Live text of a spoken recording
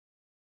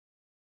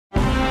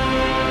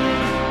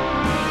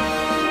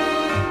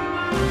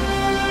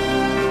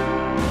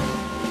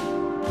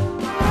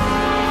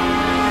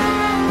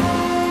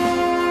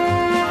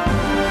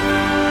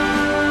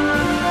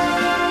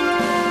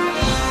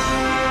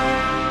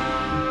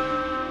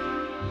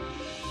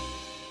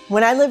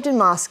When I lived in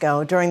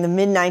Moscow during the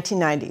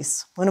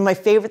mid-1990s, one of my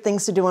favorite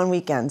things to do on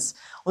weekends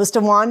was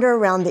to wander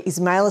around the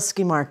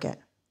Izmailovsky market.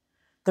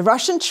 The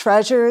Russian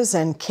treasures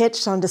and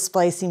kitsch on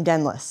display seemed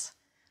endless.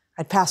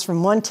 I'd pass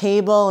from one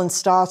table and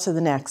stall to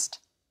the next.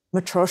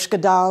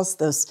 Matryoshka dolls,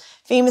 those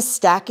famous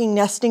stacking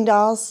nesting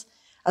dolls,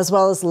 as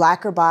well as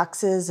lacquer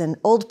boxes and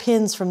old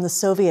pins from the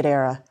Soviet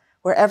era,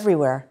 were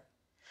everywhere.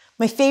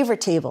 My favorite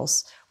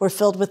tables were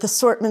filled with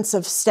assortments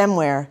of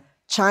stemware,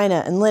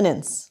 china, and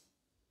linens.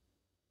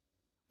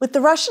 With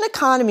the Russian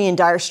economy in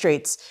dire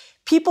straits,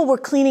 people were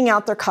cleaning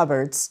out their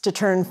cupboards to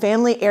turn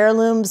family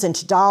heirlooms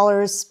into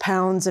dollars,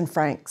 pounds, and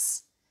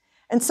francs.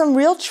 And some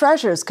real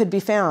treasures could be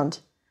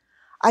found.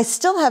 I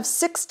still have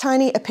 6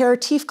 tiny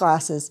aperitif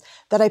glasses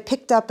that I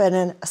picked up at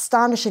an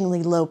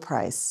astonishingly low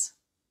price.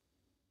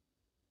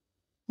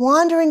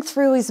 Wandering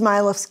through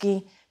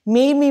Izmailovsky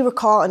made me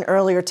recall an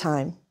earlier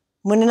time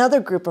when another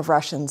group of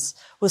Russians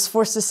was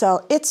forced to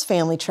sell its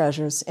family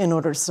treasures in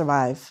order to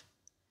survive.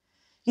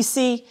 You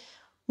see,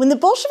 when the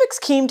Bolsheviks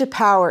came to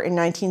power in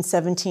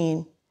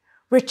 1917,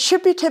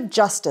 retributive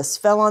justice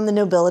fell on the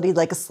nobility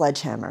like a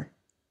sledgehammer.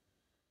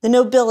 The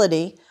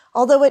nobility,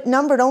 although it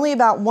numbered only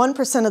about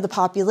 1% of the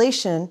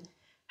population,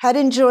 had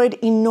enjoyed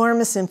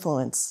enormous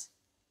influence.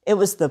 It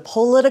was the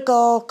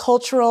political,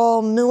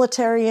 cultural,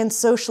 military, and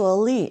social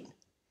elite.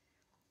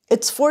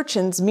 Its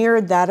fortunes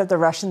mirrored that of the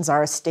Russian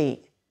Tsar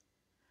state.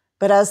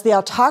 But as the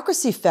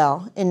autocracy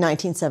fell in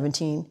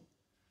 1917,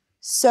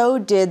 so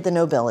did the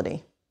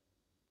nobility.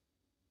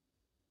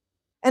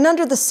 And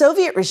under the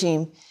Soviet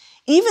regime,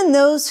 even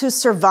those who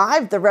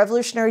survived the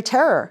revolutionary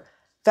terror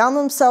found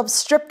themselves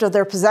stripped of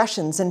their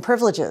possessions and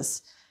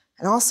privileges,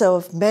 and also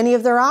of many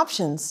of their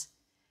options.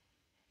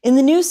 In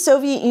the new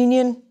Soviet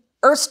Union,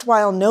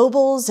 erstwhile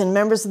nobles and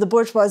members of the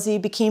bourgeoisie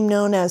became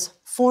known as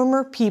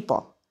former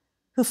people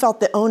who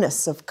felt the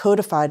onus of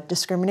codified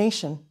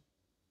discrimination.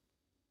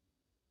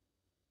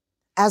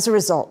 As a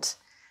result,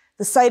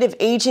 the sight of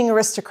aging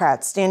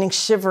aristocrats standing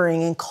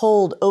shivering in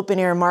cold,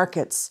 open-air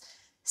markets,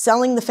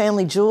 selling the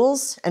family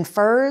jewels and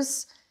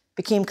furs,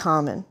 became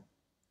common.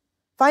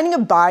 Finding a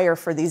buyer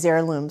for these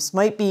heirlooms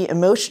might be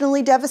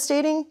emotionally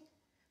devastating,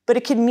 but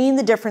it could mean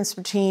the difference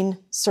between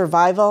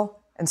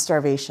survival and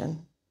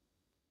starvation.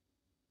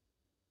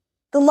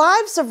 The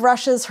lives of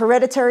Russia's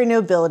hereditary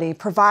nobility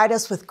provide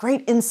us with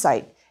great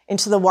insight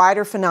into the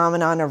wider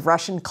phenomenon of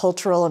Russian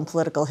cultural and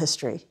political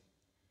history.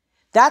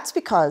 That's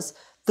because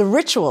the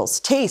rituals,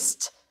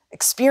 tastes,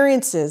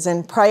 experiences,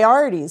 and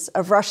priorities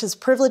of Russia's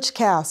privileged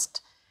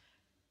caste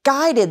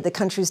guided the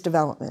country's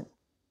development.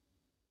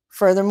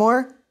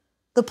 Furthermore,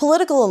 the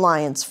political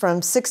alliance from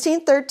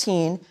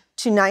 1613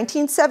 to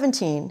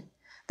 1917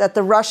 that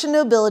the Russian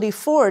nobility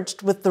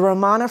forged with the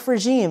Romanov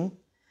regime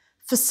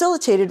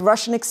facilitated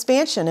Russian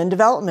expansion and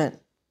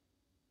development.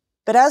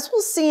 But as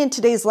we'll see in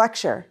today's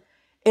lecture,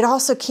 it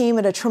also came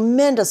at a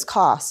tremendous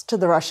cost to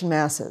the Russian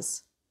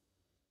masses.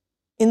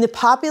 In the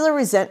popular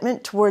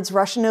resentment towards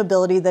Russian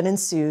nobility that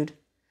ensued,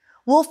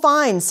 we'll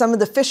find some of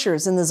the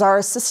fissures in the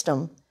Tsarist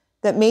system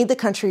that made the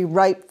country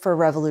ripe for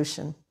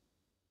revolution.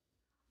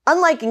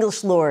 Unlike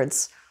English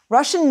lords,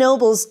 Russian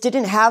nobles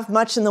didn't have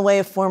much in the way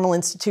of formal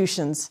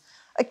institutions,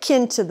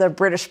 akin to the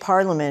British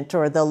Parliament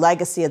or the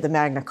legacy of the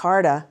Magna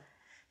Carta,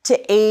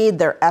 to aid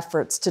their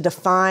efforts to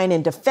define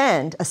and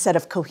defend a set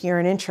of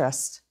coherent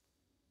interests.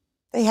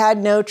 They had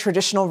no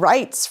traditional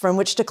rights from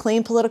which to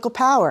claim political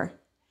power.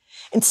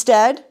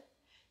 Instead,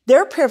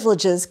 their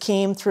privileges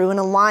came through an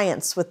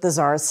alliance with the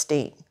Tsar's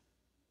state.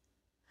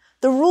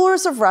 The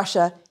rulers of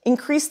Russia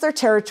increased their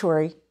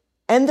territory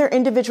and their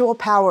individual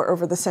power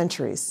over the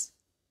centuries.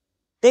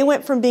 They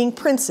went from being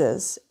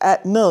princes,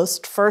 at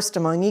most first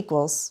among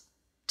equals,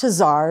 to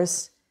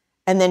czars,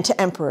 and then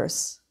to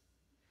emperors.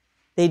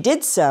 They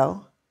did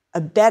so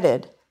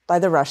abetted by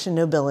the Russian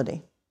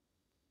nobility.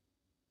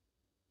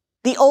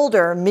 The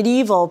older,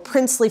 medieval,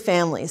 princely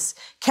families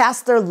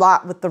cast their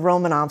lot with the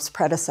Romanovs'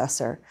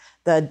 predecessor,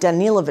 the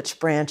Danilovich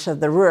branch of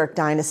the Rurik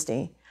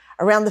dynasty,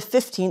 around the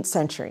 15th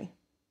century.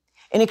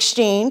 In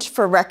exchange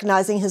for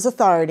recognizing his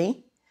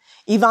authority,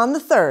 Ivan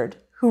III,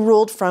 who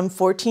ruled from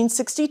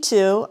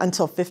 1462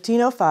 until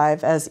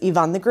 1505 as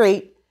Ivan the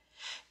Great,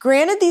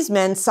 granted these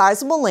men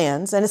sizable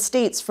lands and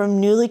estates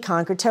from newly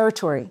conquered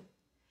territory,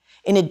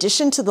 in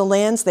addition to the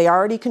lands they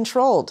already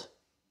controlled.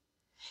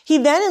 He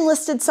then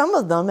enlisted some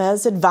of them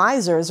as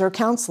advisors or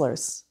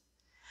counselors.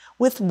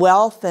 With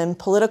wealth and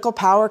political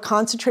power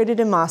concentrated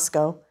in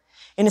Moscow,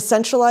 in a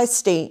centralized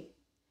state,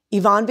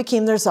 Ivan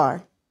became their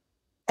czar,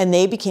 and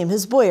they became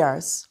his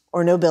boyars,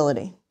 or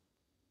nobility.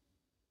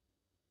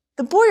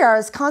 The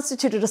boyars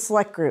constituted a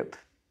select group,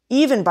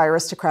 even by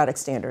aristocratic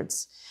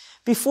standards.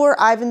 Before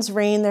Ivan's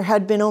reign, there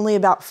had been only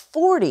about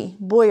 40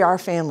 boyar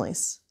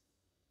families.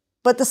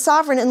 But the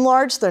sovereign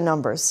enlarged their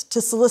numbers to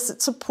solicit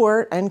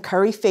support and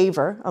curry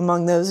favor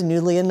among those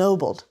newly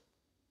ennobled.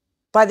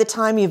 By the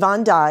time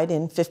Ivan died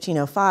in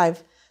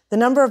 1505, the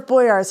number of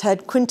boyars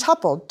had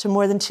quintupled to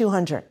more than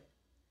 200.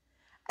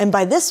 And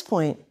by this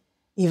point,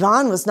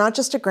 Ivan was not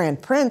just a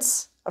grand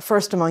prince, a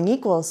first among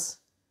equals,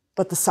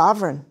 but the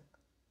sovereign,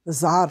 the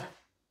Tsar.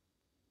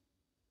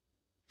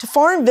 To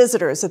foreign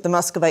visitors at the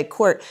Muscovite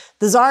court,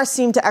 the Tsar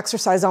seemed to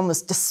exercise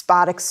almost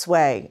despotic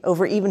sway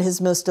over even his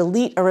most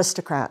elite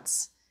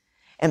aristocrats.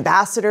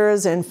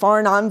 Ambassadors and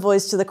foreign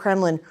envoys to the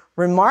Kremlin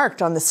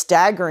remarked on the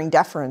staggering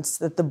deference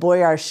that the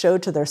boyars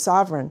showed to their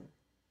sovereign.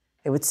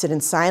 They would sit in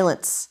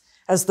silence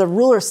as the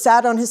ruler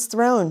sat on his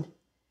throne,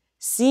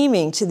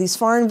 seeming to these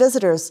foreign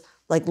visitors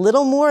like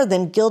little more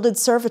than gilded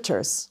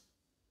servitors.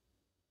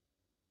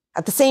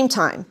 At the same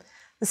time,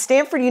 the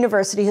Stanford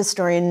University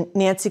historian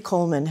Nancy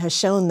Coleman has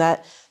shown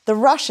that the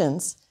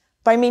Russians,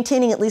 by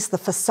maintaining at least the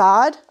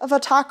facade of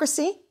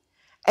autocracy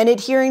and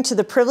adhering to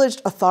the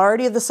privileged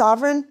authority of the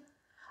sovereign,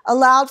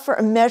 allowed for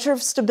a measure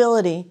of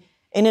stability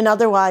in an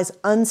otherwise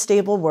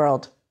unstable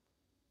world.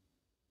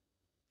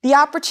 The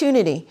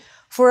opportunity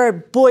for a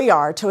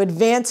boyar to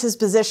advance his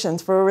position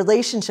through a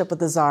relationship with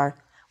the Tsar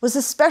was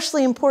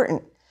especially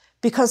important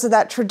because of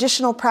that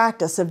traditional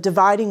practice of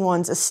dividing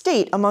one's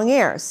estate among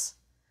heirs,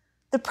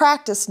 the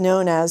practice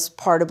known as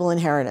partible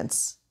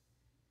inheritance.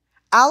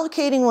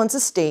 Allocating one's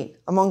estate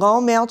among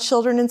all male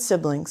children and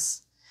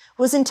siblings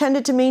was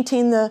intended to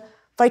maintain the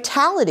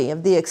vitality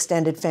of the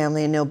extended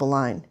family and noble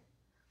line.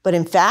 But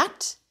in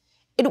fact,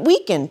 it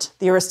weakened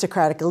the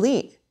aristocratic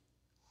elite.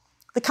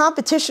 The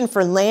competition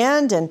for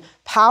land and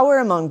power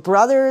among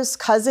brothers,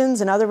 cousins,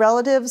 and other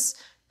relatives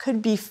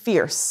could be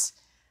fierce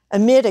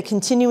amid a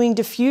continuing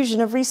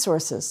diffusion of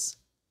resources.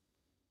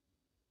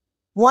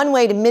 One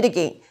way to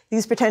mitigate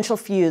these potential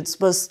feuds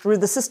was through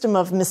the system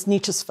of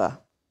misnichество,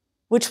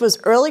 which was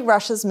early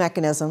Russia's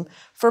mechanism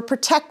for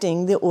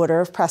protecting the order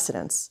of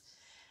precedence.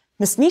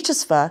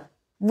 Misnichество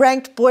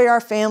ranked boyar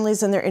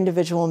families and their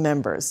individual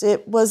members.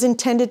 It was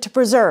intended to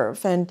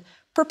preserve and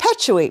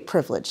perpetuate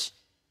privilege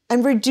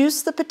and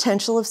reduce the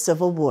potential of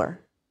civil war.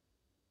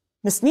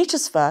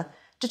 Misnichество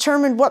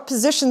determined what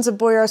positions of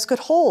boyars could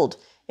hold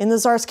in the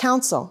Tsar's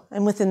council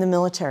and within the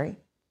military.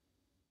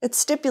 It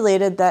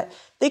stipulated that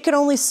they could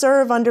only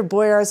serve under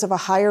boyars of a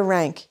higher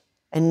rank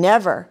and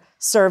never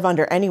serve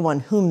under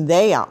anyone whom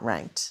they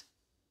outranked.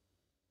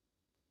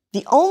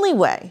 The only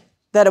way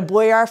that a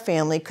boyar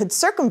family could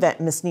circumvent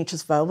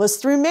misnichество was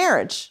through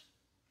marriage.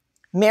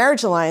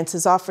 Marriage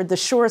alliances offered the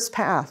surest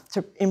path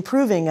to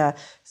improving a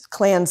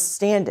clan's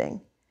standing.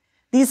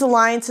 These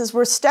alliances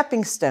were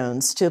stepping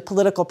stones to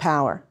political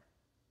power.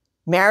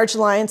 Marriage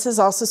alliances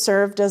also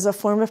served as a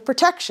form of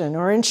protection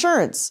or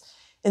insurance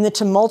in the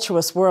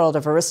tumultuous world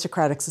of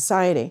aristocratic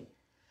society.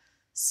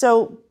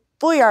 So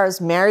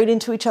boyars married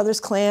into each other's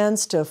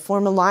clans to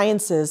form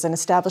alliances and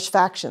establish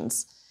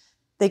factions.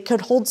 They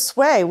could hold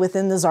sway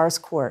within the Tsar's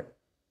court.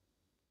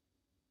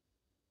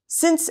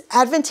 Since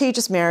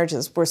advantageous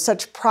marriages were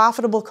such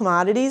profitable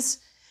commodities,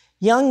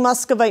 young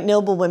Muscovite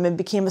noblewomen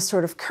became a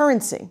sort of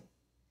currency.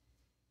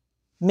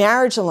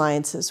 Marriage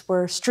alliances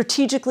were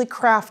strategically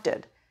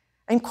crafted,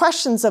 and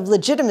questions of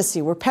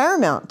legitimacy were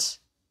paramount.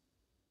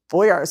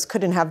 Boyars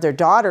couldn't have their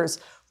daughters'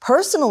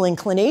 personal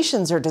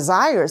inclinations or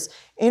desires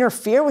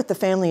interfere with the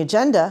family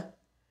agenda,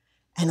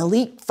 and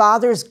elite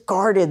fathers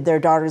guarded their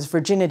daughters'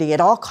 virginity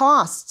at all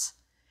costs,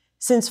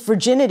 since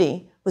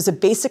virginity was a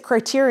basic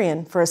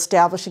criterion for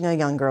establishing a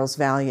young girl's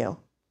value.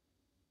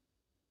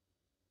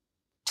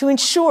 To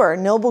ensure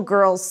noble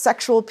girls'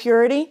 sexual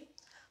purity,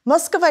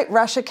 Muscovite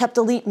Russia kept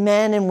elite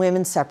men and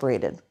women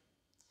separated.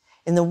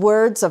 In the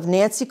words of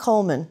Nancy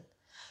Coleman,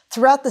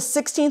 throughout the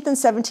 16th and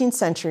 17th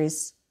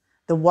centuries,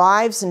 the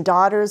wives and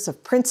daughters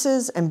of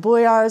princes and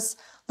boyars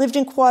lived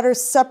in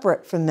quarters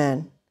separate from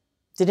men,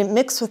 didn't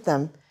mix with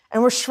them,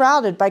 and were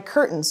shrouded by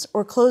curtains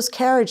or closed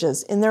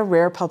carriages in their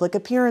rare public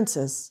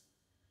appearances.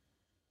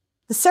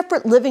 The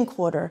separate living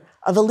quarter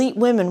of elite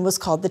women was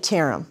called the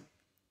harem.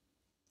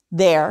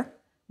 There,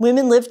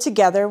 women lived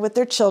together with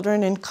their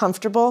children in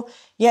comfortable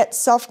yet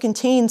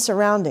self-contained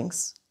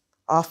surroundings,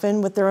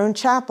 often with their own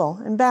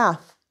chapel and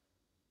bath.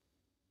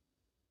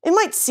 It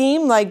might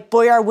seem like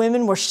boyar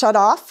women were shut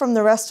off from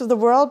the rest of the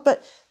world,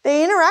 but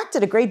they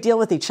interacted a great deal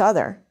with each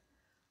other.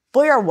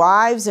 Boyar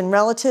wives and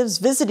relatives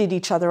visited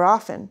each other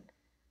often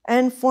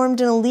and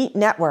formed an elite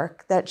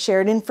network that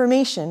shared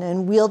information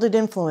and wielded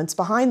influence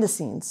behind the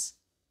scenes.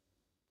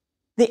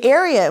 The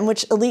area in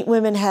which elite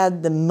women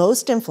had the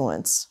most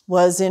influence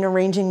was in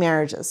arranging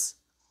marriages.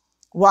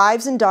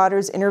 Wives and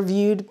daughters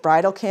interviewed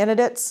bridal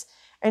candidates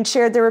and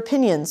shared their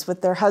opinions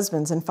with their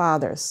husbands and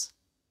fathers.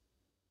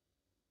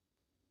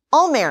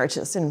 All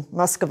marriages in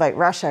Muscovite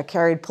Russia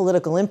carried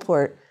political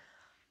import,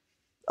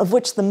 of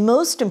which the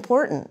most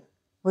important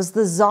was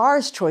the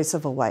Tsar's choice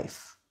of a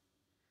wife.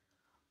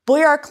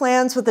 Boyar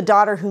clans with a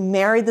daughter who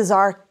married the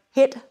Tsar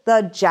hit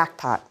the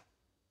jackpot.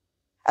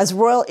 As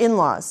royal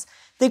in-laws,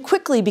 they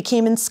quickly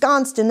became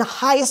ensconced in the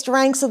highest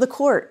ranks of the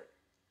court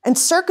and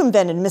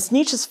circumvented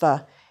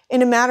misnichество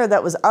in a manner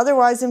that was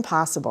otherwise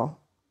impossible.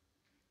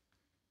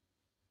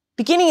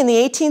 Beginning in the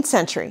 18th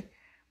century,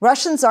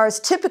 Russian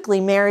Tsars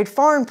typically married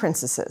foreign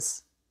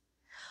princesses.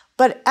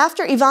 But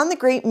after Ivan the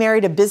Great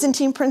married a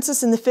Byzantine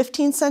princess in the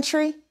 15th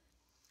century,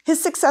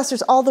 his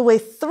successors all the way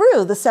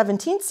through the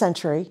 17th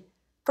century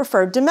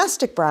preferred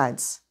domestic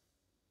brides.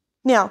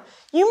 Now,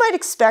 you might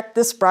expect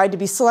this bride to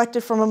be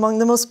selected from among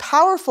the most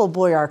powerful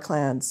boyar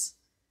clans.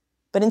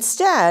 But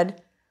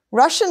instead,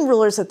 Russian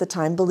rulers at the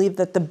time believed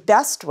that the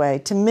best way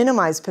to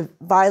minimize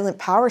violent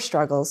power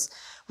struggles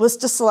was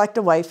to select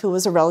a wife who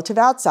was a relative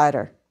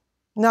outsider.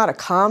 Not a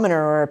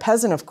commoner or a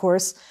peasant, of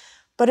course,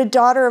 but a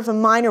daughter of a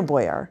minor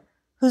boyar,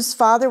 whose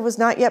father was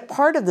not yet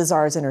part of the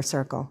Tsar's inner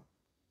circle.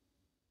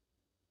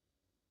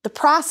 The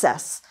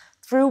process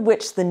through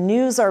which the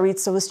new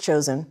Tsaritsa was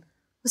chosen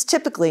was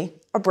typically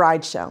a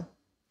bride show.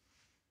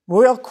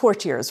 Royal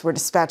courtiers were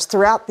dispatched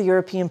throughout the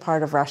European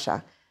part of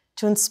Russia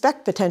to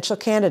inspect potential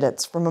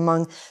candidates from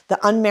among the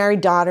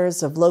unmarried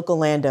daughters of local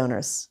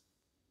landowners.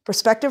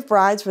 Prospective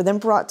brides were then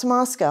brought to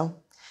Moscow,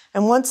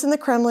 and once in the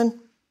Kremlin,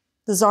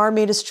 the Tsar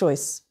made his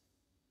choice.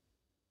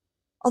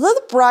 Although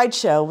the bride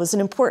show was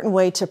an important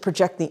way to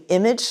project the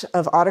image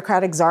of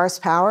autocratic Tsar's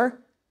power,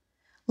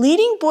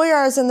 leading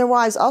boyars and their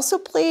wives also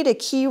played a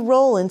key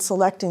role in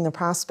selecting the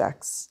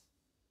prospects.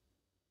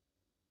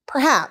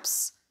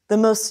 Perhaps the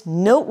most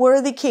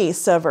noteworthy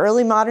case of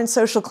early modern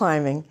social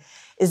climbing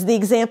is the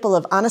example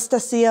of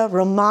Anastasia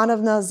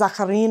Romanovna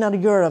Zakharina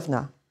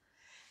Yurovna.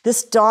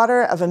 This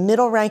daughter of a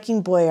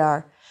middle-ranking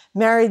boyar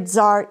married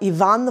Tsar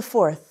Ivan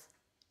IV,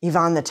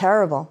 Ivan the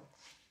Terrible,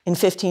 in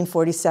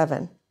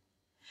 1547.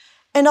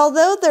 And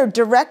although their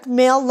direct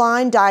male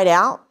line died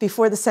out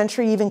before the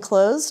century even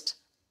closed,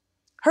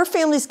 her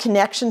family's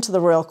connection to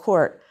the royal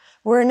court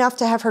were enough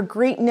to have her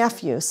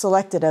great-nephew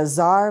selected as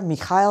Tsar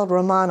Mikhail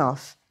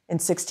Romanov in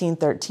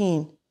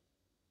 1613.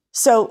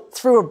 So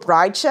through a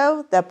bride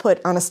show that put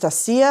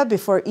Anastasia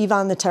before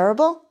Ivan the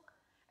Terrible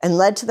and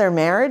led to their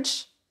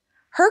marriage,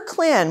 her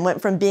clan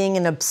went from being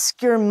an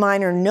obscure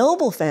minor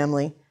noble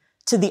family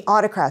to the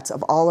autocrats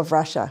of all of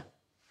Russia.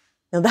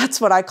 Now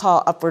that's what I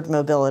call upward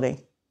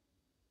mobility.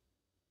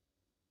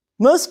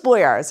 Most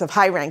boyars of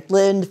high rank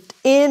lived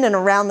in and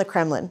around the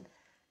Kremlin,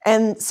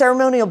 and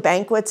ceremonial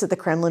banquets at the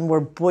Kremlin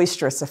were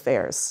boisterous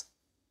affairs.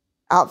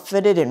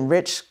 Outfitted in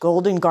rich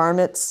golden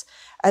garments,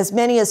 as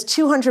many as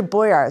 200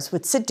 boyars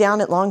would sit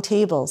down at long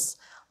tables,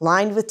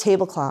 lined with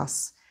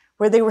tablecloths,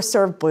 where they were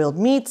served boiled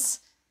meats,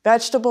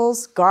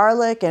 vegetables,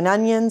 garlic, and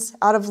onions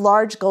out of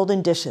large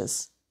golden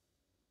dishes.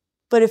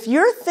 But if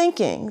you're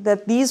thinking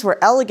that these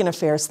were elegant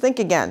affairs, think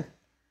again.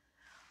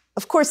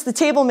 Of course, the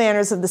table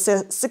manners of the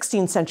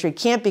 16th century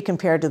can't be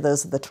compared to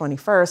those of the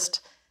 21st,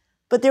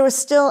 but there was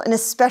still an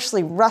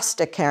especially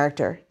rustic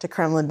character to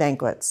Kremlin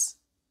banquets.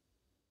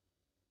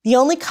 The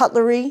only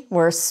cutlery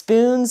were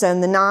spoons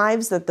and the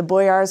knives that the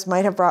boyars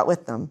might have brought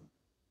with them.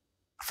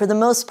 For the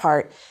most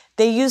part,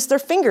 they used their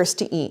fingers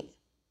to eat.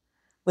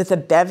 With a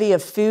bevy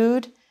of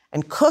food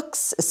and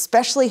cooks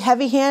especially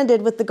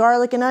heavy-handed with the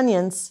garlic and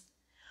onions,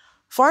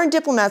 foreign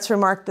diplomats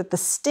remarked that the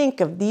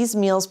stink of these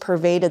meals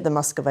pervaded the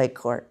Muscovite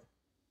court.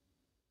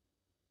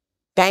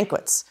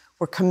 Banquets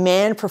were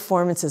command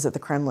performances at the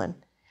Kremlin.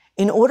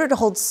 In order to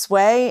hold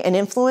sway and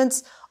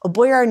influence, a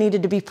boyar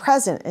needed to be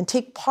present and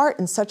take part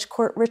in such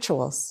court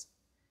rituals.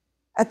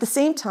 At the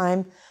same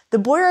time, the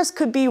boyars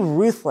could be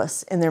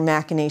ruthless in their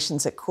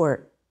machinations at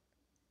court.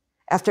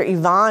 After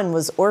Ivan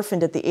was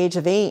orphaned at the age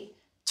of 8,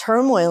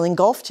 turmoil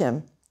engulfed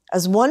him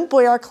as one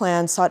boyar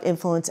clan sought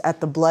influence at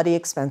the bloody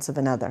expense of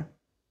another.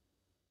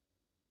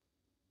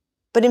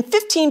 But in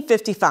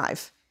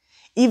 1555,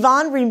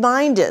 Ivan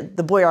reminded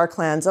the boyar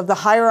clans of the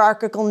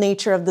hierarchical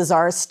nature of the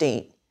Tsar's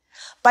state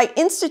by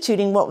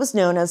instituting what was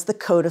known as the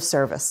Code of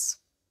Service.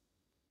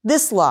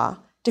 This law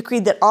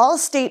decreed that all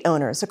estate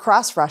owners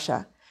across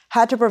Russia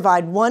had to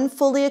provide one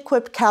fully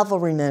equipped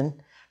cavalryman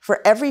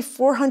for every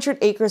 400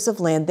 acres of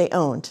land they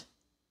owned.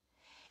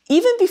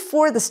 Even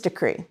before this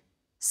decree,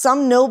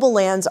 some noble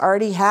lands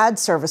already had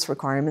service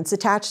requirements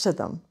attached to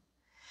them.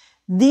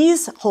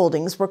 These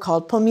holdings were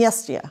called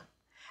pomestya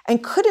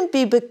and couldn't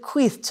be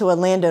bequeathed to a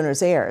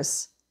landowner's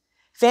heirs.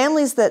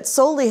 Families that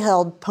solely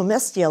held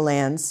pomestya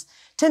lands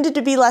tended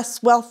to be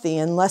less wealthy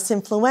and less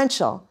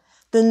influential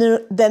than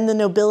the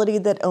nobility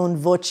that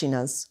owned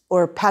vochinas,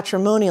 or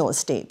patrimonial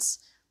estates,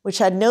 which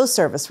had no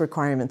service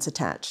requirements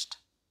attached.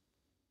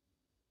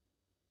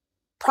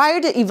 Prior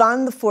to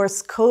Ivan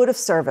IV's Code of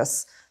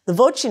Service, the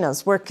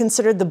vochinas were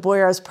considered the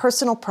boyar's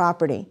personal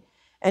property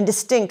and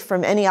distinct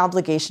from any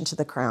obligation to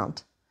the crown.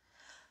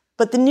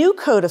 But the new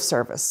Code of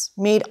Service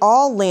made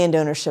all land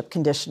ownership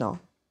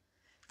conditional.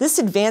 This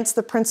advanced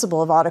the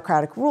principle of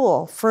autocratic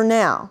rule for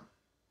now.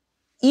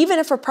 Even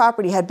if a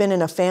property had been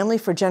in a family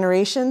for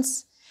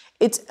generations,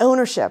 its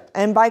ownership,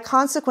 and by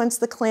consequence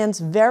the clan's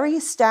very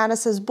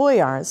status as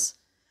boyars,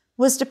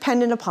 was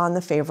dependent upon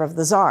the favor of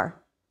the Tsar.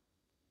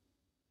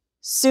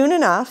 Soon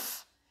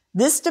enough,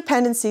 this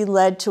dependency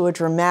led to a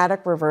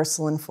dramatic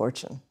reversal in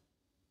fortune.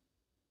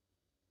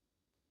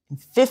 In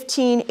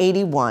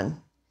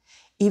 1581,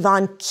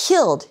 Ivan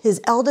killed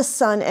his eldest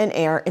son and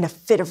heir in a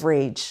fit of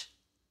rage.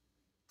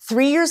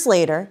 3 years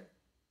later,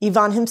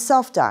 Ivan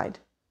himself died.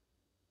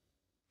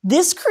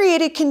 This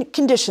created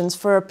conditions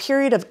for a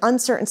period of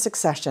uncertain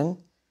succession,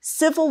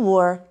 civil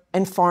war,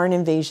 and foreign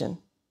invasion.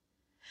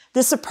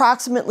 This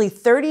approximately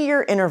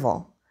 30-year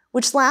interval,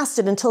 which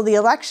lasted until the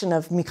election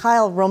of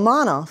Mikhail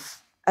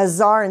Romanov as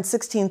Tsar in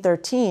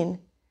 1613,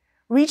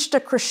 reached a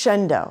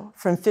crescendo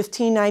from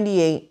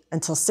 1598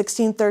 until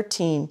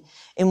 1613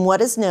 in what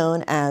is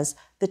known as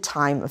the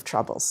Time of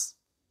Troubles.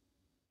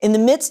 In the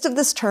midst of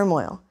this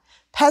turmoil,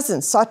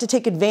 peasants sought to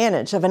take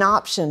advantage of an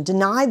option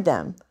denied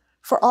them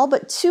for all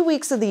but 2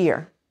 weeks of the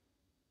year.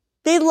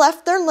 They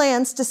left their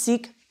lands to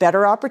seek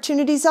better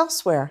opportunities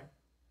elsewhere.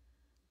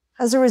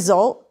 As a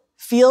result,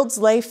 fields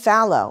lay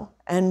fallow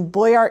and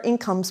boyar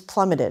incomes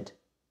plummeted.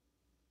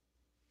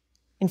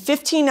 In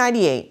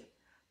 1598,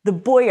 the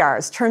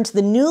boyars turned to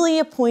the newly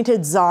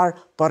appointed Tsar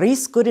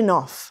Boris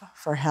Godunov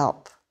for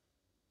help.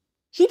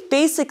 He'd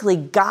basically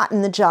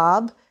gotten the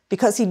job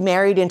because he'd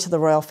married into the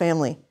royal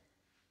family,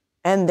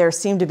 and there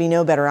seemed to be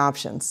no better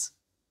options.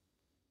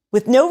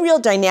 With no real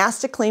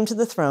dynastic claim to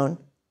the throne,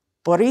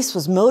 Boris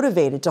was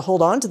motivated to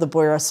hold on to the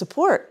boyar's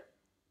support.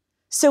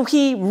 So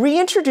he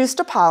reintroduced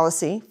a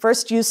policy,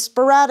 first used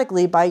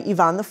sporadically by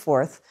Ivan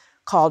IV,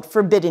 called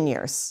Forbidden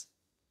Years.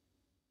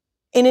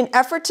 In an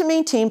effort to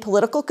maintain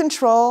political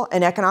control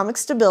and economic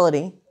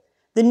stability,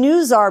 the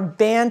new Tsar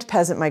banned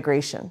peasant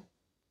migration,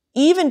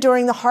 even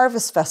during the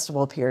harvest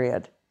festival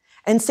period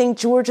and St.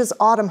 George's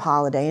autumn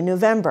holiday in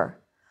November,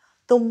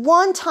 the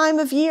one time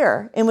of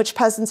year in which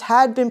peasants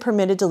had been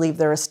permitted to leave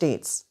their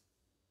estates.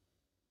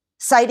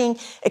 Citing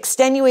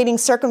extenuating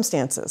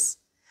circumstances,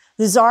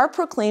 the Tsar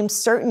proclaimed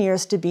certain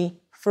years to be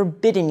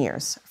forbidden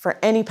years for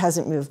any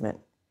peasant movement.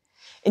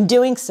 In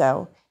doing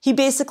so, he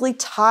basically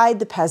tied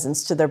the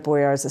peasants to their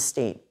boyars'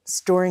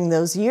 estates during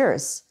those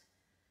years.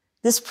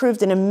 This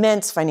proved an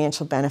immense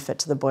financial benefit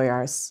to the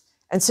boyars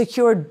and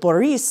secured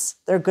Boris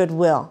their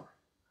goodwill,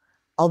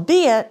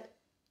 albeit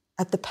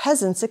at the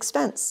peasants'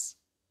 expense.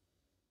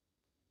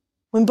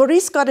 When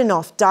Boris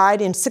Godunov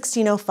died in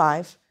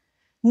 1605,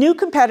 new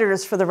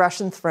competitors for the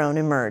Russian throne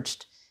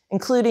emerged,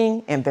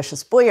 including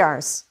ambitious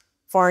boyars,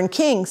 foreign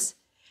kings,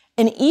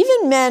 and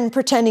even men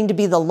pretending to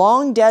be the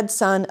long-dead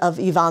son of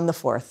Ivan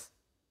IV.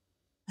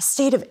 A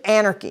state of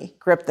anarchy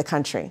gripped the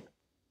country.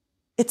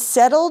 It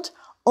settled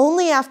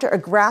only after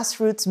a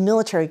grassroots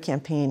military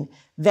campaign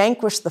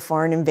vanquished the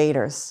foreign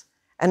invaders,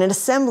 and an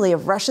assembly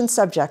of Russian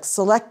subjects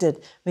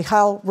selected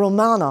Mikhail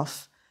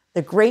Romanov,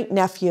 the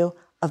great-nephew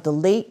of the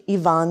late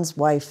Ivan's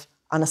wife,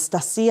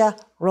 Anastasia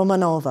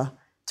Romanova,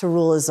 to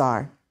rule as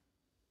Tsar.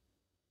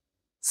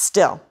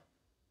 Still,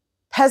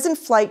 peasant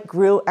flight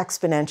grew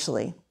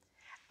exponentially,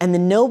 and the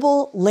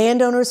noble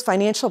landowner's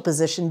financial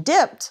position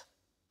dipped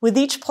with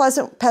each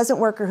peasant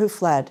worker who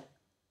fled.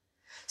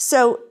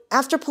 So,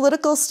 after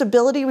political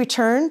stability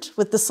returned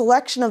with the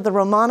selection of the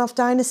Romanov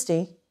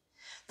dynasty,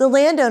 the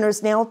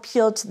landowners now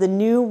appealed to the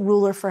new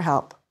ruler for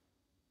help.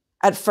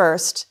 At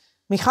first,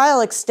 Mikhail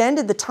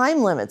extended the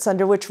time limits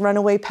under which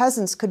runaway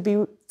peasants could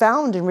be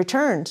found and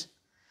returned.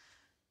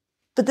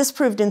 But this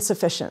proved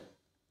insufficient.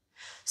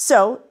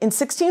 So, in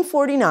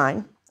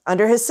 1649,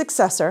 under his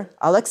successor,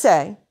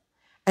 Alexei,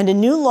 and a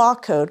new law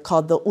code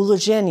called the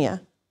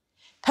Ulozhenie,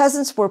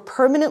 peasants were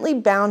permanently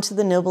bound to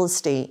the noble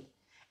estate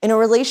in a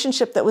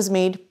relationship that was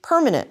made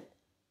permanent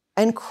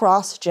and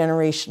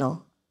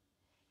cross-generational.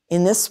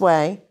 In this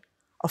way,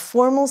 a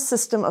formal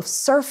system of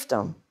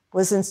serfdom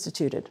was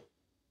instituted.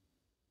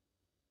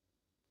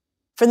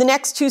 For the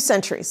next 2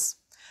 centuries,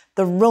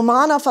 the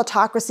Romanov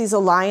autocracy's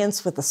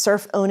alliance with the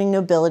serf-owning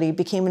nobility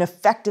became an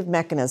effective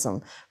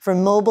mechanism for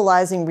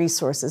mobilizing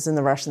resources in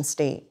the Russian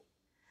state.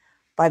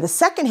 By the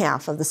second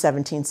half of the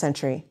 17th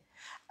century,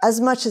 as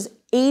much as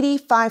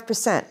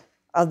 85%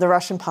 of the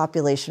Russian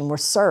population were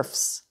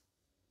serfs.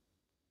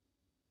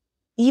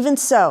 Even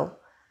so,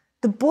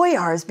 the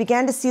boyars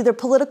began to see their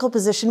political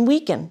position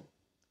weaken.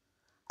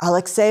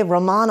 Alexei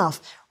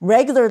Romanov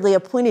regularly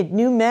appointed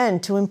new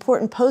men to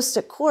important posts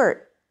at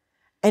court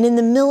and in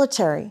the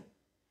military,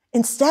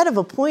 instead of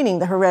appointing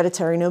the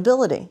hereditary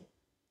nobility.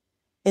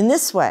 In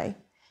this way,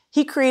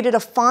 he created a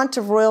font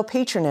of royal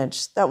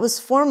patronage that was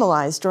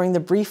formalized during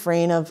the brief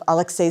reign of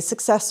Alexei's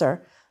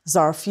successor,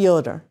 Tsar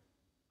Fyodor,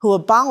 who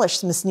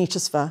abolished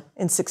Msnichество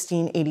in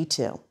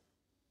 1682.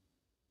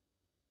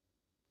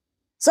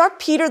 Tsar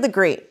Peter the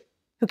Great,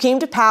 who came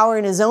to power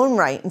in his own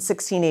right in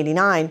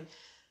 1689,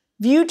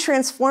 viewed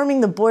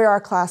transforming the boyar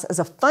class as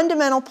a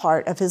fundamental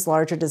part of his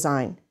larger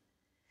design.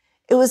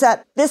 It was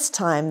at this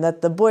time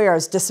that the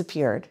boyars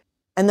disappeared,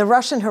 and the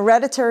Russian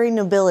hereditary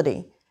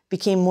nobility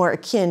became more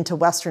akin to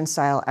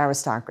Western-style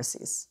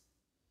aristocracies.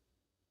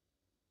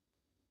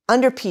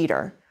 Under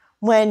Peter,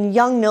 when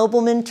young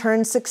noblemen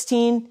turned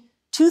 16,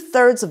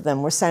 2/3 of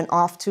them were sent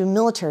off to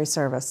military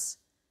service.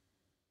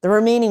 The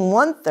remaining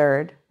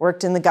 1/3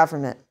 worked in the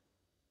government.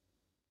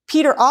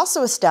 Peter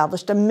also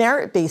established a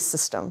merit-based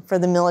system for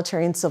the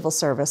military and civil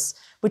service,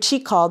 which he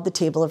called the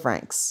Table of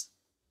Ranks.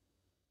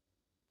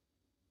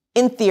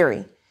 In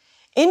theory,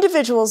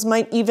 individuals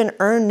might even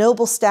earn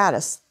noble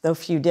status, though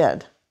few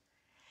did.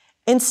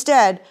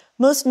 Instead,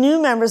 most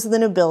new members of the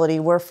nobility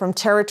were from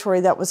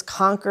territory that was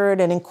conquered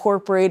and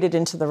incorporated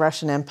into the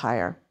Russian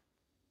Empire.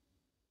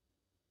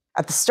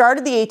 At the start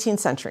of the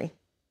 18th century,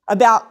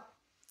 about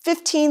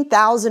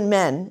 15,000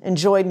 men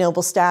enjoyed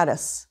noble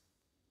status.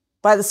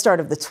 By the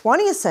start of the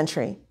 20th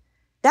century,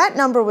 that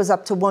number was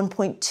up to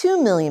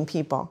 1.2 million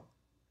people.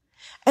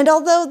 And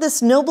although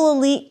this noble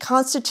elite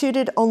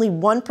constituted only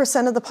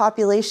 1% of the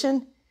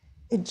population,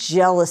 it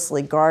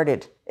jealously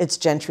guarded its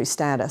gentry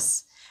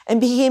status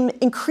and became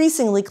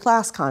increasingly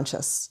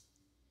class-conscious.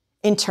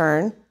 In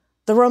turn,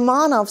 the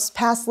Romanovs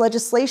passed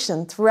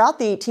legislation throughout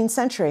the 18th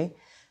century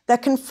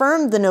that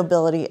confirmed the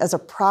nobility as a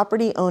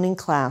property-owning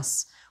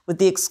class with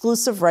the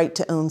exclusive right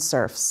to own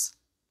serfs.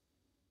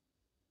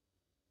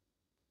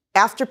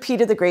 After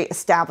Peter the Great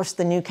established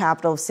the new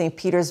capital of St.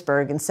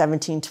 Petersburg in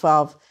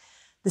 1712,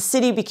 the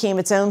city became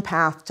its own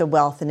path to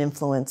wealth and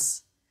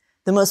influence.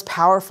 The most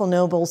powerful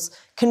nobles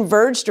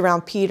converged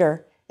around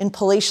Peter in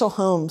palatial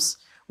homes,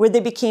 where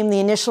they became the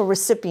initial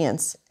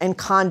recipients and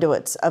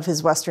conduits of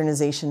his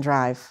westernization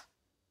drive.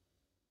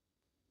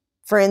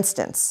 For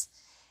instance,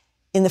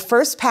 in the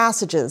first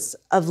passages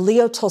of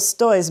Leo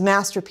Tolstoy's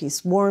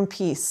masterpiece, War and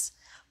Peace,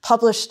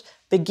 published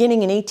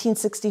beginning in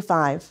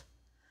 1865,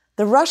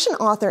 the Russian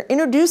author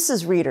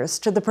introduces readers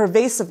to the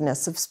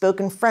pervasiveness of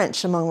spoken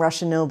French among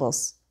Russian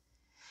nobles.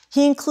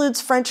 He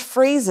includes French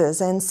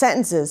phrases and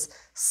sentences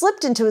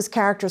slipped into his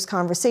characters'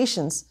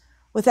 conversations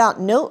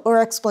without note or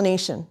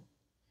explanation.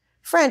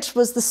 French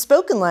was the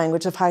spoken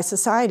language of high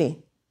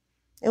society.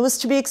 It was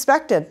to be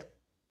expected.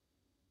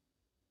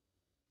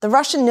 The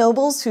Russian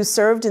nobles who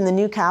served in the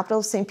new capital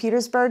of St.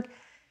 Petersburg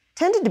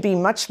tended to be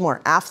much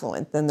more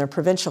affluent than their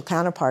provincial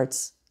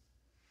counterparts.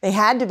 They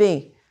had to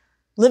be.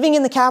 Living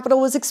in the capital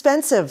was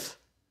expensive.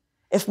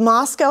 If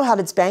Moscow had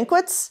its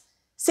banquets,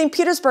 St.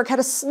 Petersburg had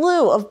a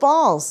slew of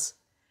balls,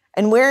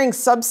 and wearing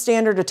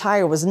substandard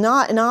attire was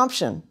not an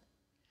option.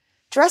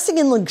 Dressing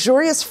in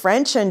luxurious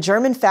French and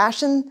German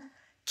fashion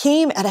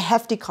came at a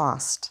hefty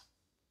cost.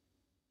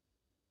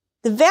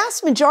 The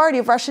vast majority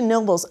of Russian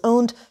nobles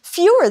owned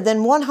fewer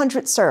than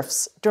 100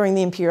 serfs during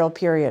the imperial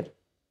period.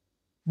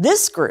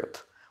 This group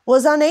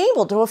was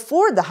unable to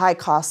afford the high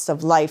costs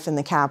of life in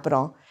the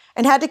capital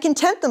and had to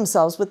content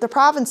themselves with the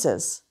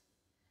provinces.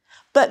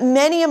 But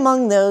many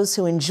among those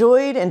who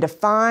enjoyed and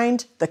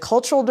defined the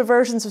cultural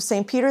diversions of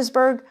St.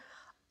 Petersburg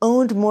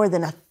owned more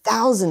than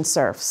 1,000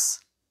 serfs.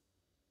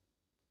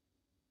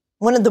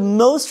 One of the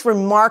most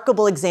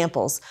remarkable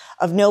examples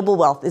of noble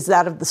wealth is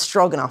that of the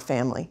Stroganov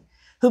family,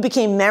 who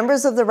became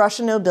members of the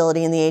Russian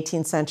nobility in the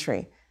 18th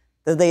century,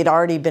 though they had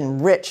already been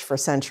rich for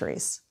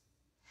centuries.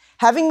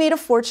 Having made a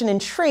fortune in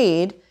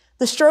trade,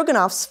 the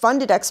Stroganovs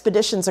funded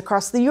expeditions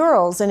across the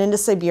Urals and into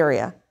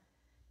Siberia.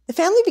 The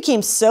family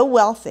became so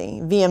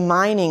wealthy via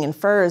mining and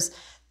furs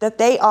that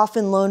they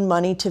often loaned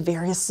money to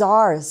various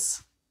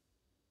czars.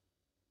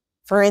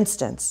 For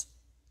instance,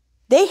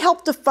 they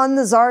helped to fund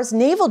the Tsar's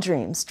naval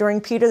dreams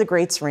during Peter the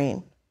Great's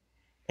reign.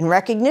 In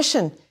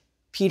recognition,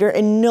 Peter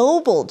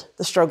ennobled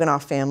the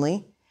Stroganov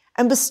family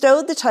and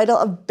bestowed the title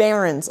of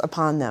barons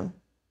upon them.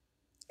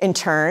 In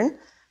turn,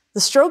 the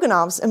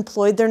Stroganovs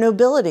employed their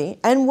nobility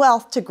and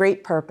wealth to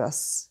great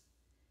purpose.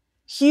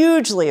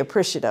 Hugely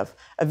appreciative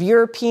of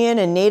European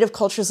and native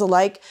cultures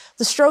alike,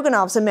 the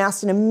Stroganovs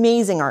amassed an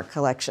amazing art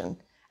collection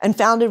and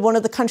founded one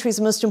of the country's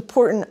most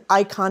important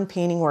icon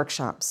painting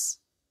workshops.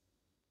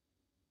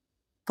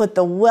 But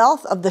the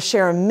wealth of the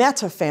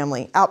Sheremetyev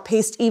family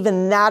outpaced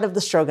even that of the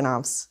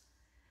Stroganovs.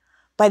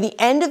 By the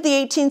end of the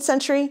 18th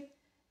century,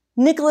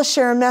 Nicholas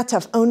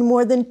Sheremetyev owned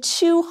more than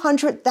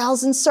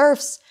 200,000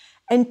 serfs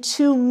and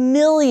 2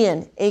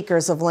 million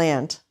acres of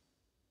land.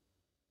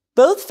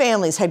 Both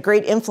families had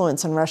great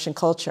influence on Russian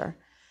culture.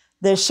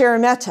 The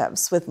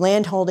Sheremetyevs, with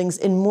land holdings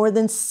in more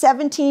than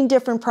 17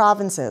 different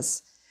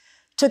provinces,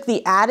 took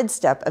the added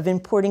step of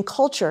importing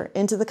culture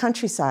into the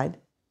countryside.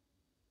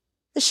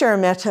 The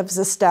Sheremetyevs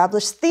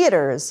established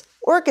theaters,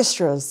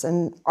 orchestras,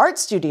 and art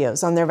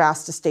studios on their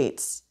vast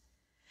estates.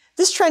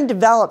 This trend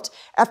developed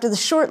after the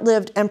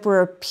short-lived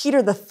Emperor Peter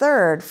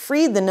III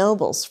freed the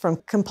nobles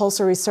from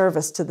compulsory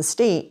service to the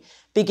state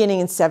beginning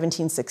in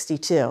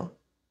 1762.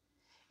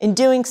 In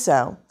doing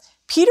so,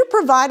 Peter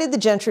provided the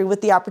gentry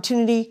with the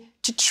opportunity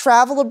to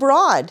travel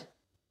abroad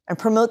and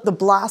promote the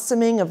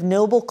blossoming of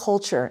noble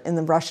culture in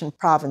the Russian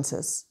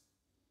provinces.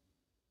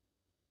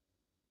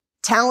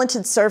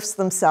 Talented serfs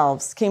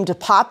themselves came to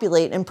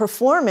populate and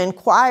perform in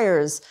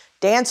choirs,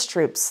 dance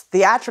troupes,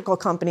 theatrical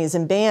companies,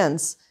 and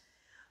bands.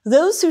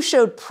 Those who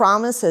showed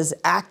promise as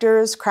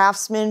actors,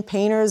 craftsmen,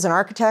 painters, and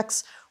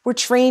architects were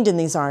trained in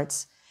these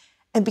arts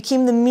and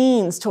became the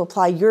means to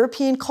apply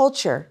European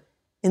culture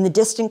in the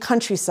distant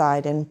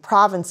countryside and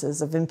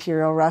provinces of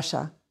Imperial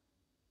Russia.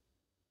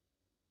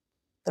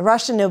 The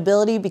Russian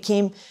nobility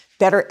became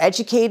better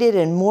educated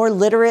and more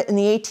literate in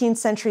the 18th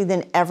century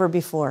than ever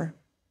before.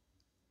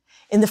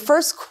 In the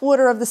first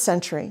quarter of the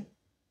century,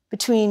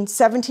 between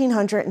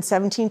 1700 and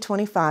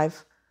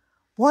 1725,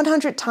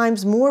 100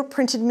 times more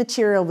printed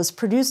material was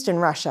produced in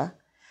Russia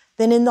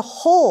than in the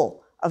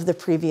whole of the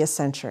previous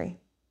century.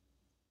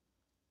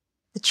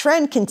 The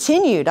trend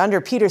continued under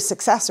Peter's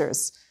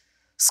successors.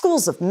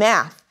 Schools of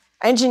math,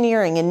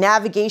 engineering, and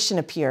navigation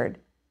appeared.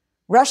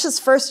 Russia's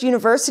first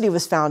university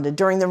was founded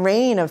during the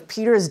reign of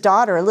Peter's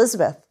daughter,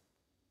 Elizabeth.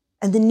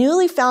 And the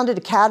newly founded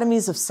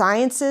academies of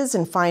sciences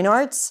and fine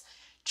arts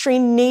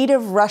trained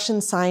native Russian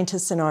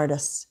scientists and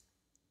artists.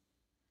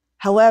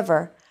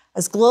 However,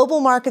 As global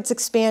markets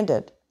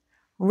expanded,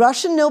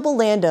 Russian noble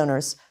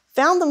landowners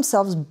found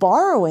themselves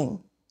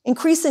borrowing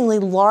increasingly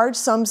large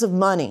sums of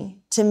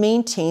money to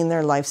maintain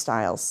their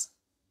lifestyles.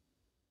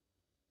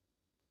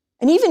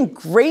 An even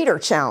greater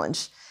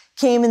challenge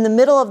came in the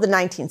middle of the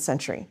 19th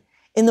century,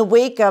 in the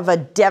wake of a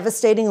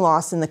devastating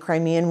loss in the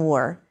Crimean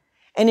War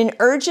and an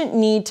urgent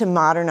need to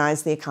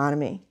modernize the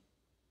economy.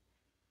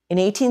 In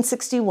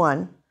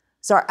 1861,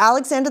 Tsar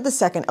Alexander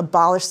II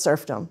abolished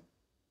serfdom.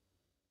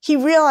 He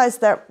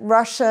realized that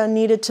Russia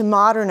needed to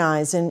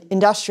modernize and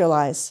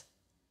industrialize.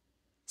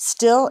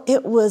 Still,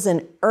 it was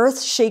an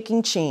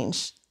earth-shaking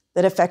change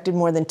that affected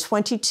more than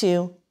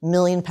 22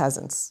 million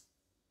peasants.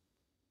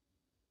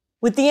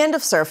 With the end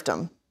of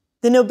serfdom,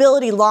 the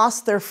nobility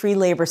lost their free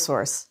labor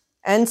source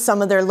and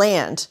some of their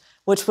land,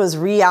 which was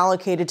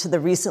reallocated to the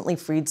recently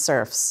freed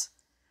serfs.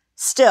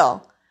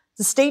 Still,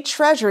 the state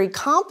treasury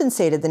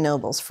compensated the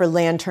nobles for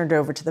land turned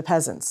over to the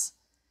peasants.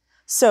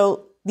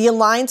 So the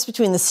alliance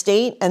between the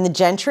state and the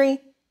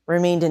gentry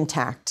remained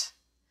intact.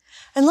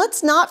 And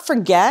let's not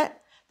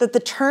forget that the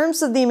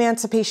terms of the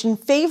emancipation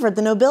favored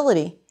the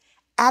nobility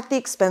at the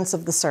expense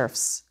of the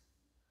serfs.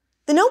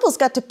 The nobles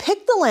got to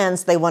pick the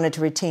lands they wanted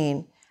to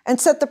retain and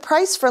set the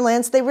price for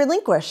lands they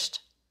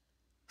relinquished.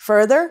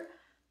 Further,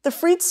 the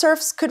freed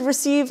serfs could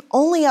receive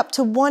only up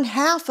to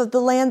 1/2 of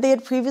the land they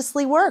had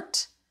previously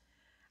worked.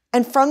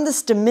 And from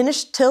this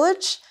diminished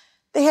tillage,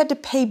 they had to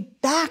pay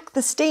back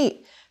the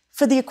state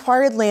for the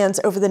acquired lands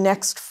over the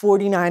next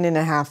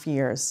 49.5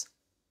 years.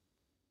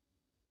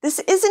 This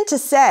isn't to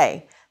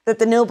say that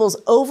the nobles'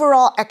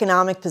 overall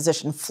economic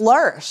position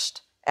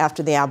flourished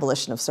after the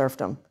abolition of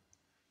serfdom.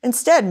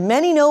 Instead,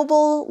 many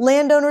noble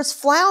landowners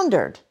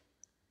floundered.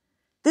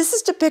 This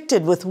is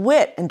depicted with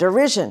wit and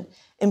derision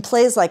in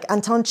plays like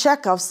Anton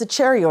Chekhov's The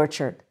Cherry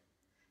Orchard.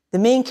 The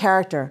main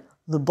character,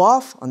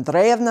 Lyubov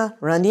Andreevna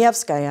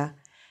Ranievskaya,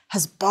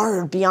 has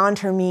borrowed beyond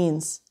her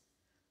means.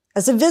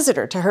 As a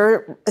visitor to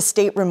her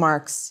estate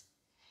remarks,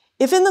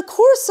 "If in the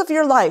course of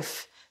your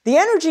life, the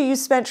energy you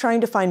spent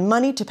trying to find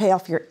money to pay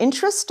off your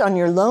interest on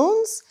your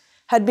loans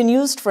had been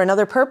used for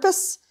another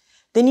purpose,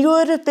 then you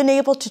would have been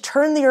able to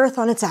turn the earth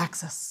on its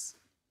axis."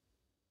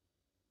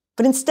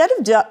 But instead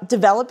of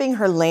developing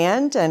her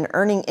land and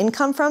earning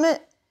income from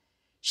it,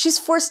 she's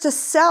forced to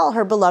sell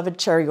her beloved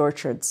cherry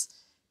orchards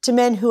to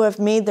men who have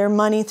made their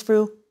money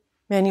through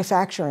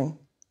manufacturing.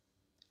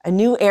 A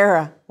new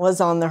era was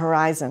on the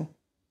horizon.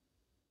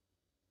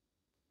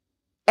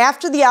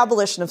 After the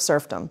abolition of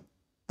serfdom,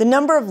 the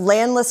number of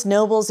landless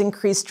nobles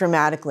increased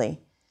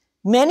dramatically.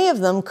 Many of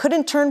them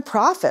couldn't turn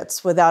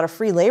profits without a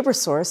free labor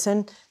source,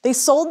 and they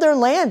sold their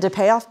land to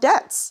pay off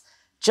debts,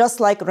 just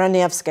like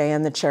Ranievskaya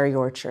and the cherry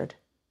orchard.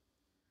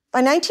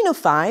 By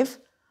 1905,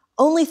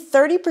 only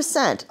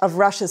 30% of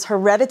Russia's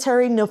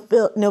hereditary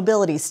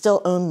nobility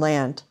still owned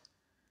land.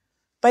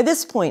 By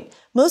this point,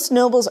 most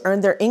nobles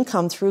earned their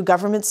income through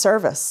government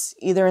service,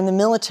 either in the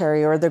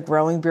military or the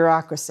growing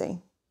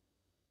bureaucracy.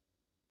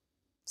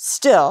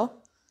 Still,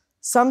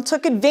 some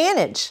took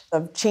advantage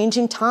of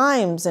changing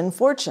times and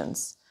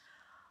fortunes.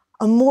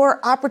 A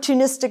more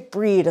opportunistic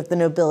breed of the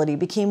nobility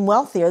became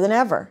wealthier than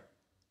ever.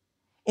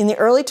 In the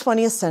early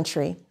 20th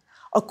century,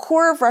 a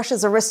core of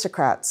Russia's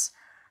aristocrats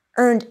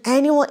earned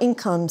annual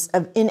incomes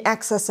of in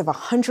excess of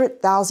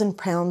 100,000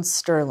 pounds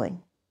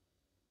sterling.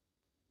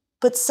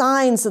 But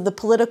signs of the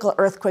political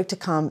earthquake to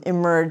come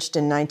emerged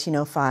in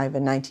 1905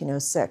 and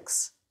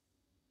 1906.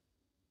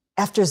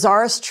 After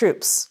Tsarist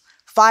troops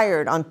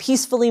fired on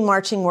peacefully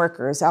marching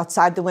workers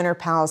outside the Winter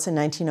Palace in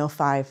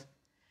 1905,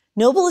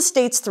 noble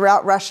estates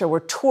throughout Russia were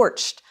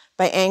torched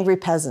by angry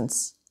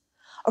peasants.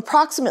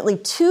 Approximately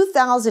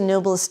 2,000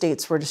 noble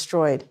estates were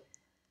destroyed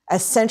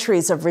as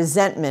centuries of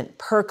resentment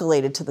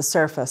percolated to the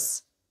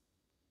surface,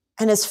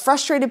 and as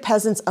frustrated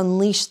peasants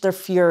unleashed their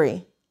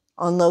fury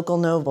on local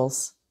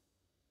nobles.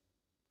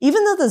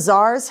 Even though the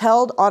czars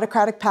held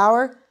autocratic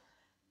power,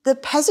 the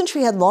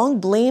peasantry had long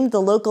blamed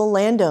the local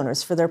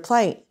landowners for their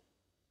plight.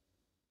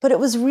 But it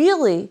was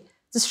really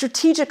the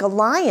strategic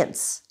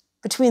alliance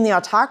between the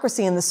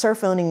autocracy and the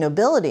serf-owning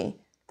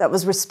nobility that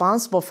was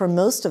responsible for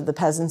most of the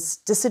peasants'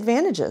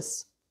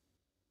 disadvantages.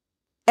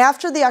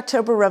 After the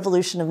October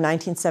Revolution of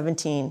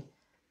 1917,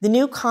 the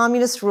new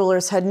communist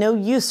rulers had no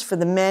use for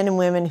the men and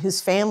women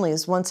whose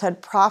families once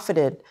had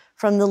profited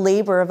from the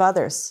labor of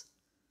others.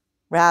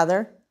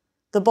 Rather,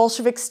 the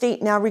Bolshevik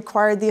state now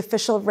required the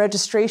official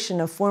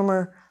registration of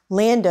former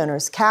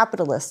landowners,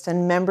 capitalists,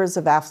 and members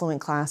of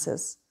affluent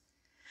classes.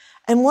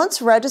 And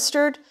once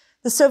registered,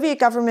 the Soviet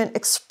government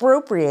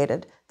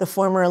expropriated the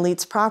former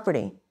elite's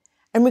property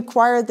and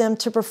required them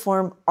to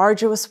perform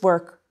arduous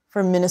work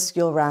for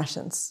minuscule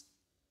rations.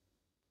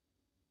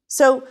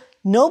 So,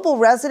 noble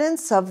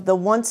residents of the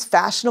once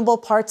fashionable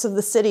parts of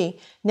the city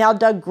now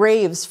dug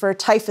graves for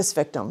typhus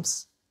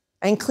victims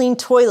and cleaned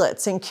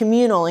toilets in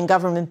communal and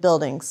government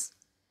buildings.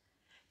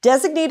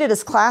 Designated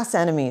as class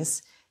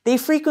enemies, they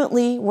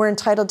frequently were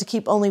entitled to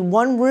keep only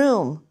one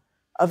room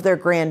of their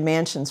grand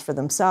mansions for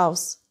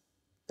themselves.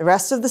 The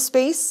rest of the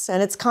space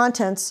and its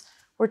contents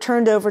were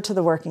turned over to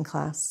the working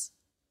class.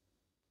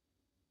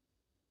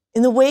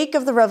 In the wake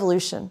of the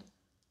revolution,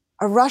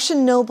 a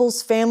Russian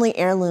noble's family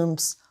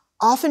heirlooms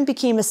often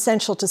became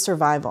essential to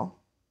survival.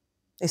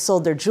 They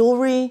sold their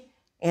jewelry,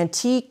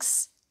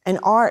 antiques, and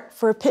art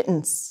for a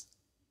pittance.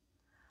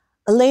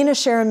 Elena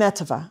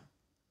Sheremetova,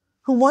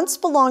 who once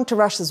belonged to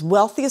Russia's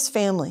wealthiest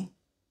family,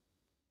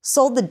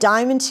 sold the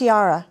diamond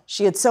tiara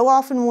she had so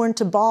often worn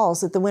to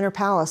balls at the Winter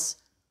Palace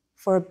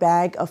for a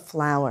bag of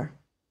flour.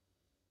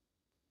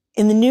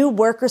 In the new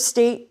worker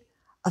state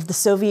of the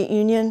Soviet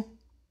Union,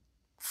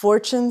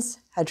 fortunes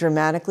had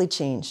dramatically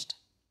changed.